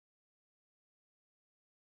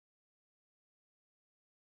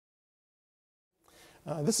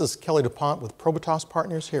This is Kelly DePonte with Probitas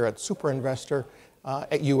Partners here at SuperInvestor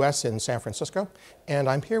at US in San Francisco. And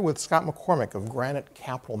I'm here with Scott McCormack of Granite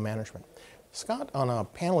Capital Management. Scott, on a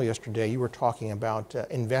panel yesterday, you were talking about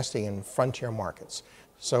investing in frontier markets.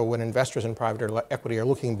 So when investors in private equity are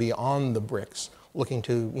looking beyond the BRICs, looking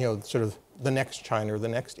to, sort of the next China or the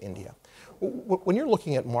next India. When you're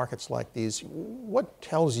looking at markets like these, what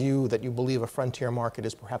tells you that you believe a frontier market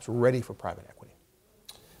is perhaps ready for private equity?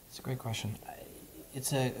 It's a great question.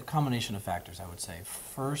 It's a combination of factors, I would say.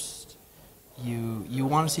 First, you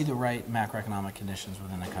want to see the right macroeconomic conditions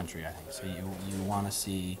within a country, I think. So you want to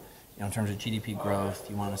see, in terms of GDP growth,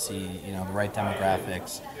 you want to see, the right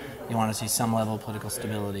demographics. You want to see some level of political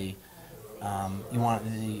stability. You want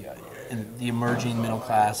the emerging middle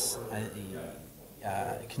class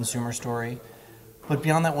consumer story. But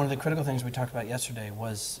beyond that, one of the critical things we talked about yesterday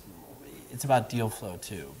was it's about deal flow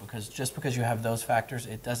too, because just because you have those factors,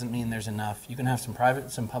 it doesn't mean there's enough. You can have some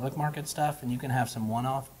public market stuff, and you can have some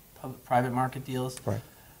one-off private market deals. Right.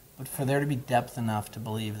 But for there to be depth enough to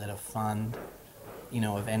believe that a fund,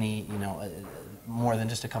 of any, more than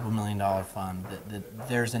just a couple $1 million fund, that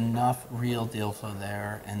there's enough real deal flow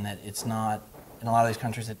there, and that it's not, in a lot of these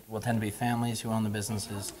countries, it will tend to be families who own the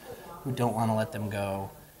businesses who don't want to let them go.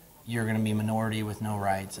 You're going to be minority with no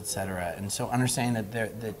rights, et cetera. And so understanding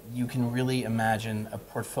that you can really imagine a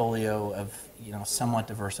portfolio of somewhat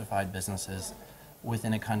diversified businesses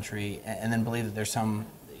within a country, and then believe that there's some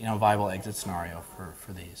viable exit scenario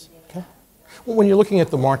for these. Okay. Well, when you're looking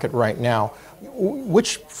at the market right now,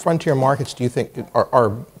 which frontier markets do you think are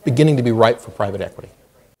beginning to be ripe for private equity?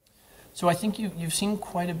 So I think you've seen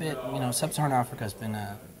quite a bit. Sub-Saharan Africa has been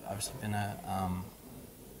obviously been a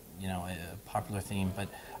popular theme, but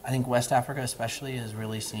I think West Africa especially has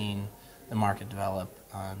really seen the market develop.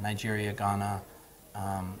 Nigeria, Ghana,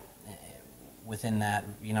 within that,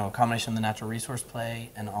 a combination of the natural resource play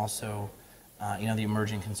and also, the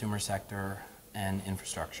emerging consumer sector and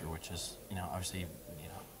infrastructure, which is, obviously,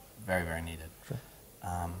 very, very needed. Sure.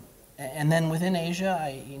 And then within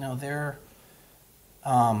Asia,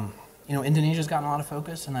 Indonesia's gotten a lot of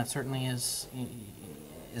focus, and that certainly is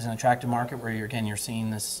an attractive market where you're seeing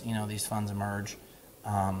this, these funds emerge.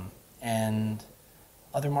 And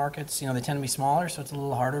other markets, they tend to be smaller, so it's a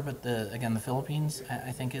little harder, but the Philippines,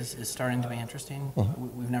 I think, is starting to be interesting.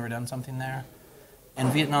 Mm-hmm. We've never done something there.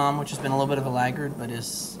 And Vietnam, which has been a little bit of a laggard, but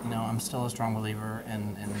is, I'm still a strong believer,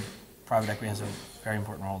 and private equity has a very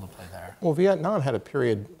important role to play there. Well, Vietnam had a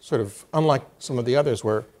period, sort of unlike some of the others,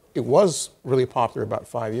 where it was really popular about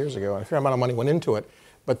 5 years ago, and a fair amount of money went into it.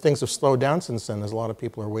 But things have slowed down since then, as a lot of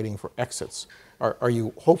people are waiting for exits. Are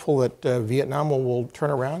you hopeful that Vietnam will turn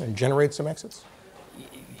around and generate some exits?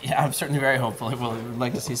 Yeah, I'm certainly very hopeful. I would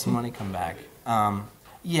like to see some money come back.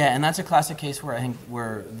 Yeah, and that's a classic case where I think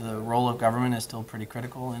where the role of government is still pretty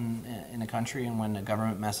critical in a country, and when the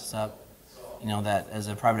government messes up, that as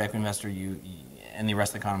a private equity investor, you and the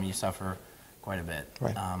rest of the economy, you suffer quite a bit.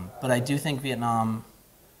 Right. But I do think Vietnam,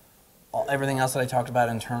 everything else that I talked about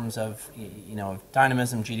in terms of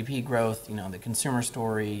dynamism, GDP growth, the consumer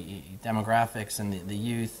story, demographics, and the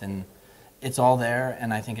youth, and it's all there.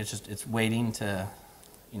 And I think it's waiting to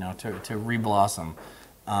reblossom.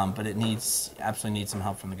 But it absolutely needs some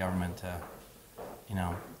help from the government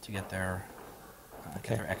to get their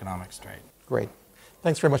economics straight. Great.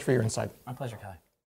 Thanks very much for your insight. My pleasure, Kelly.